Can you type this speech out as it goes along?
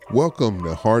Welcome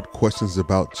to Hard Questions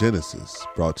About Genesis,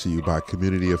 brought to you by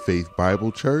Community of Faith Bible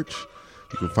Church.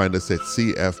 You can find us at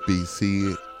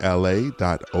cfbcla.org.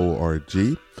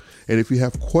 And if you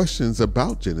have questions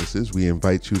about Genesis, we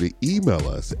invite you to email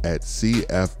us at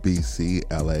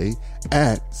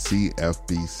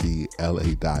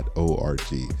cfbcla@cfbcla.org.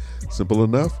 Simple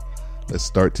enough? Let's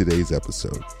start today's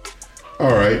episode.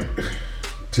 All right.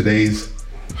 Today's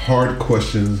hard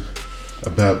questions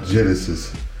about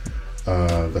Genesis.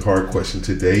 The hard question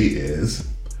today is,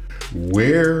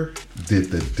 where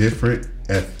did the different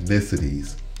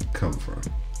ethnicities come from?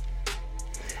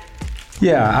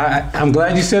 Yeah, I'm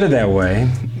glad you said it that way,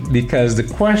 because the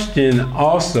question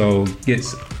also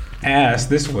gets asked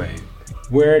this way: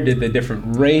 where did the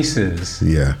different races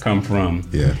come from?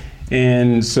 Yeah.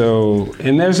 And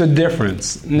there's a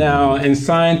difference. Now, in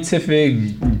scientific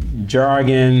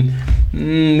jargon,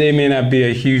 there may not be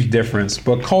a huge difference,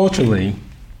 but culturally,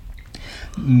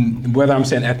 whether I'm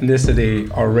saying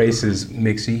ethnicity or races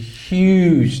makes a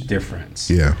huge difference.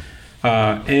 Yeah.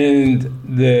 And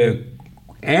the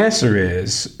answer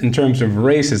is, in terms of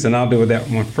races, and I'll do with that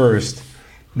one first,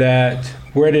 that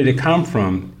where did it come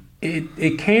from?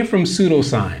 It came from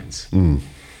pseudoscience.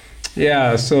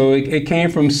 Yeah, so it came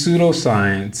from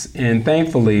pseudoscience, and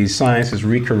thankfully science is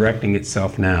recorrecting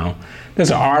itself now.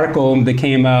 There's an article that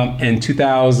came out in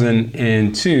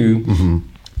 2002,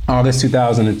 August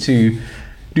 2002,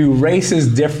 Do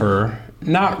Races Differ?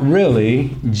 Not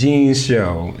Really, Genes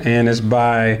Show, and it's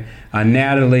by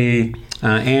Natalie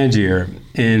Angier.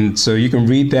 And so you can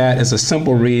read that. It's a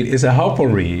simple read. It's a helpful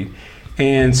read.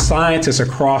 And scientists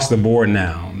across the board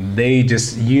now, they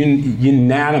just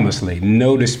unanimously,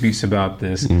 no disputes about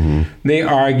this, they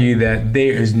argue that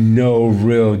there is no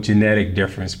real genetic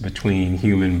difference between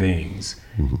human beings.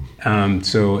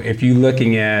 So if you're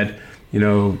looking at,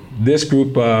 this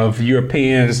group of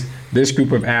Europeans, this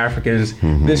group of Africans,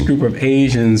 this group of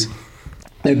Asians,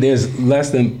 there's less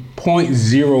than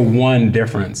 0.01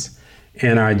 difference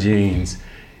in our genes.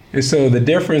 And so the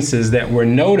differences that we're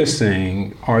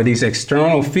noticing are these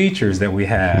external features that we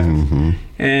have.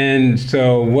 And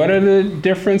so what are the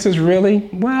differences really?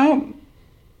 Well,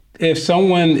 if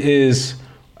someone is,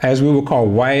 as we would call,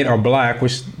 white or black,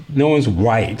 which no one's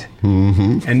white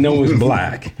and no one's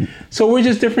black. So we're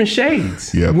just different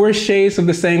shades. Yep. We're shades of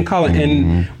the same color.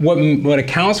 And what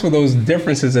accounts for those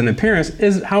differences in appearance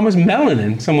is how much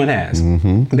melanin someone has.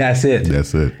 That's it.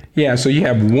 That's it. Yeah, so you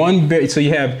have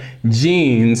you have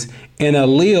genes, and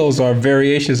alleles are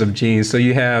variations of genes. So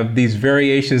you have these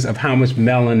variations of how much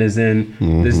melanin is in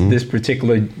this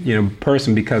particular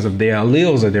person because of their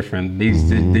alleles are different. These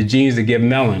the genes that give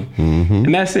melanin,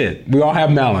 and that's it. We all have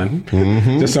melanin,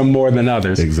 just some more than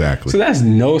others. Exactly. So that's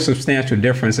no substantial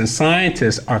difference, and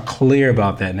scientists are clear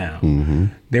about that now.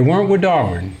 They weren't with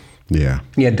Darwin. Yeah.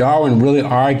 Darwin really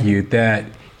argued that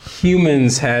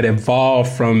humans had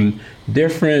evolved from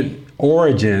different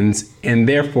origins and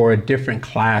therefore different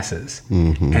classes,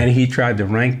 and he tried to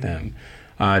rank them.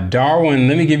 Darwin,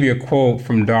 let me give you a quote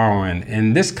from Darwin,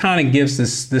 and this kind of gives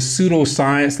this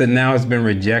pseudoscience that now has been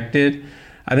rejected.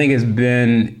 I think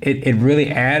it really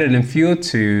added and fueled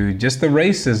to just the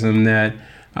racism that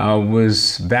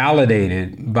was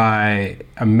validated by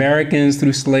Americans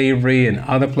through slavery and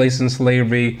other places in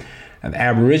slavery.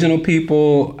 Aboriginal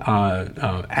people,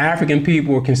 African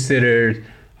people were considered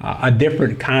a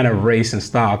different kind of race and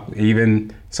stock.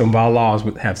 Even some of our laws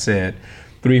would have said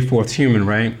 3/4 human,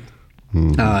 right?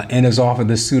 And it's off of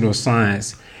this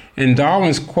pseudoscience. And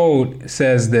Darwin's quote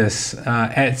says this: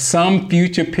 at some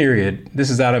future period,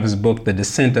 this is out of his book, The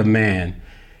Descent of Man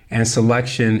and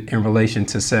Selection in Relation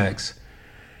to Sex.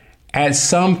 At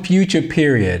some future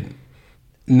period,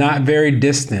 not very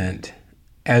distant,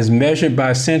 as measured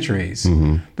by centuries,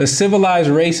 the civilized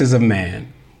races of man,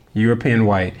 European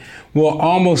white, will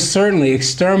almost certainly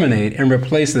exterminate and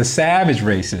replace the savage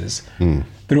races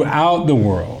throughout the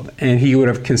world. And he would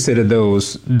have considered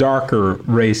those darker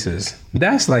races.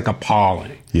 That's like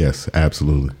appalling. Yes,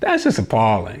 absolutely. That's just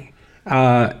appalling.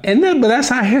 But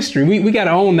that's our history. We got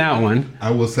to own that one.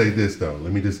 I will say this, though.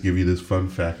 Let me just give you this fun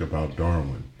fact about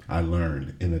Darwin. I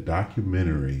learned in a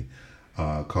documentary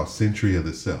called Century of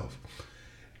the Self.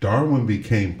 Darwin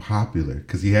became popular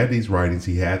because he had these writings,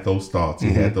 he had those thoughts, he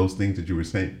had those things that you were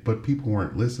saying, but people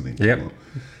weren't listening to him.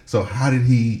 So how did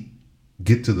he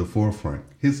get to the forefront?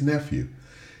 His nephew,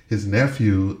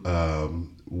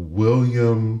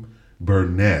 William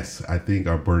Burness, I think,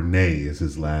 or Burnett is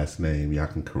his last name. Y'all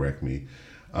can correct me.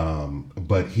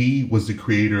 But he was the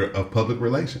creator of public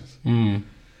relations.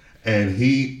 And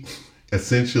he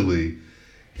essentially,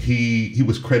 he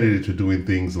was credited to doing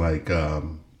things like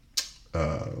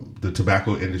the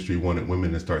tobacco industry wanted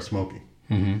women to start smoking.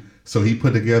 So he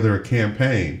put together a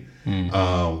campaign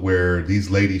where these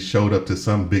ladies showed up to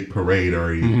some big parade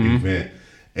or event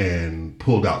and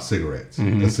pulled out cigarettes,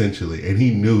 essentially. And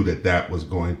he knew that was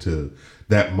going to,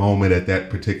 that moment at that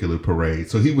particular parade.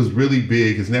 So he was really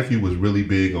big. His nephew was really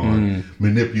big on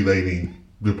manipulating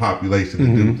the population to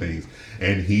do things.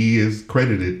 And he is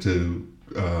credited to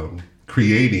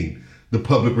creating the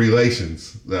public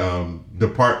relations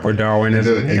department for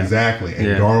Darwinism. Exactly.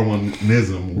 And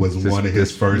Darwinism was one of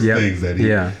his first things that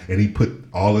he put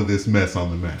all of this mess on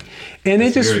the map. And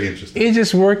it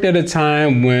just worked at a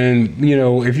time when,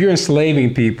 if you're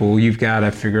enslaving people, you've got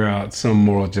to figure out some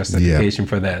moral justification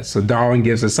for that. So Darwin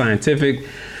gives a scientific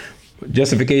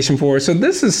justification for it. So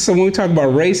when we talk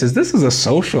about races, this is a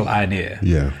social idea.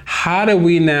 Yeah. How do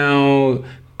we now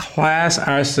class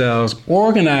ourselves,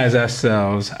 organize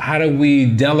ourselves? How do we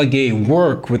delegate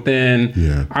work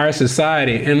within our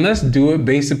society? And let's do it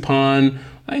based upon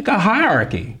like a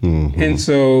hierarchy. And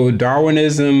so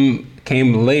Darwinism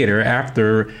came later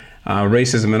after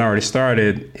racism had already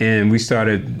started, and we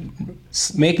started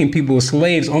making people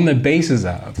slaves on the basis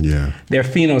of their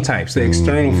phenotypes, their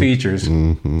external features,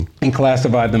 and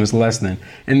classified them as less than.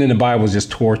 And then the Bible is just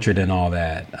tortured and all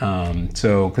that.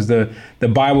 So, because the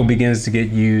Bible begins to get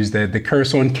used, that the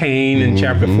curse on Cain in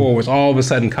chapter 4 was all of a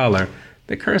sudden color.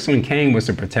 The curse on Cain was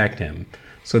to protect him,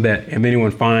 so that if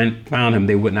anyone found him,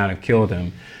 they would not have killed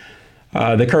him.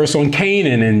 The curse on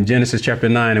Canaan in Genesis chapter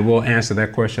 9, and we'll answer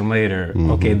that question later.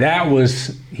 Okay,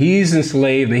 he's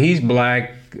enslaved and he's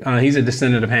black. He's a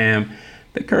descendant of Ham.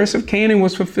 The curse of Canaan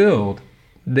was fulfilled.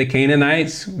 The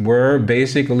Canaanites were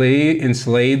basically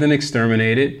enslaved and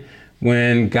exterminated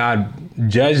when God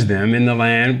judged them in the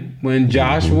land, when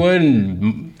Joshua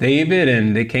and David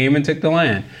and they came and took the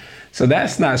land. So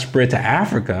that's not spread to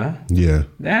Africa. Yeah.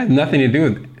 That has nothing to do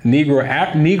with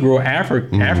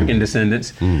African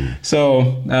descendants.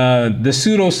 So the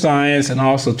pseudoscience and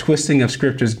also twisting of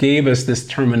scriptures gave us this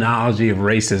terminology of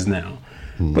races now.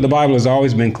 But the Bible has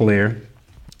always been clear.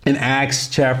 In Acts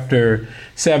chapter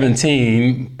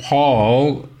 17,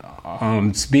 Paul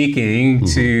speaking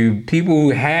to people who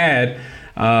had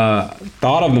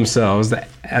thought of themselves, the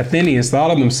Athenians thought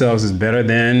of themselves as better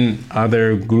than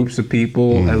other groups of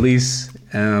people, at least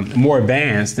more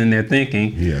advanced in their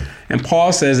thinking. Yeah. And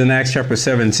Paul says in Acts chapter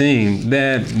 17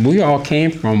 that we all came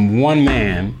from one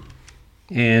man.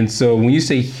 And so when you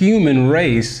say human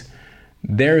race,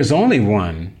 there is only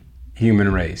one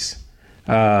human race.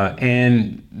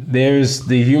 And there's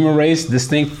the human race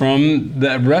distinct from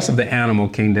the rest of the animal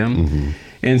kingdom.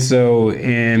 And so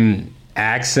in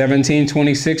Acts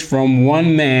 17:26, from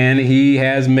one man he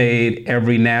has made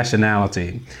every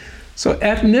nationality. So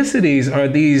ethnicities are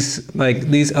these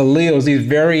alleles, these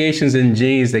variations in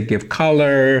genes that give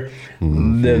color,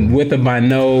 the width of my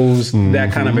nose,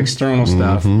 that kind of external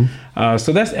stuff.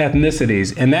 So that's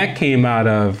ethnicities. And that came out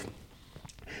of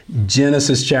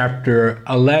Genesis chapter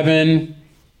 11.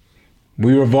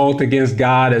 We revolt against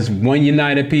God as one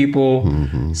united people.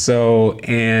 So,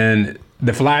 and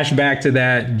the flashback to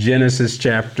that, Genesis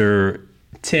chapter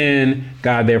 10,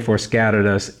 God therefore scattered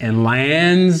us in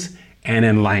lands and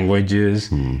in languages.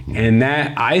 And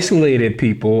that isolated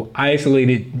people,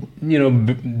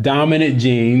 dominant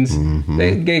genes,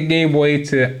 they gave way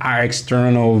to our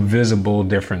external visible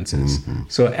differences.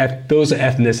 So those are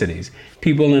ethnicities.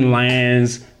 People in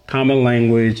lands, common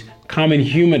language, common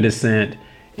human descent,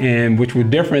 and which were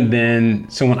different than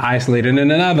someone isolated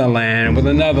in another land with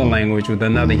another language with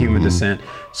another human descent.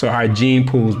 So our gene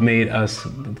pools made us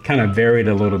kind of varied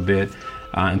a little bit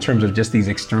in terms of just these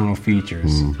external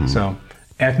features. So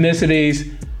ethnicities,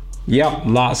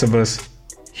 lots of us.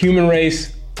 Human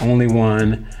race, only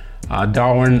one.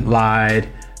 Darwin lied.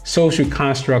 Social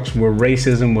constructs where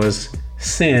racism was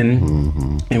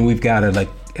sin, and we've got to,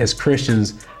 as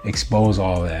Christians, expose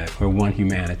all that. We're one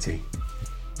humanity.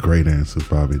 Great answers,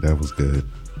 Bobby. That was good.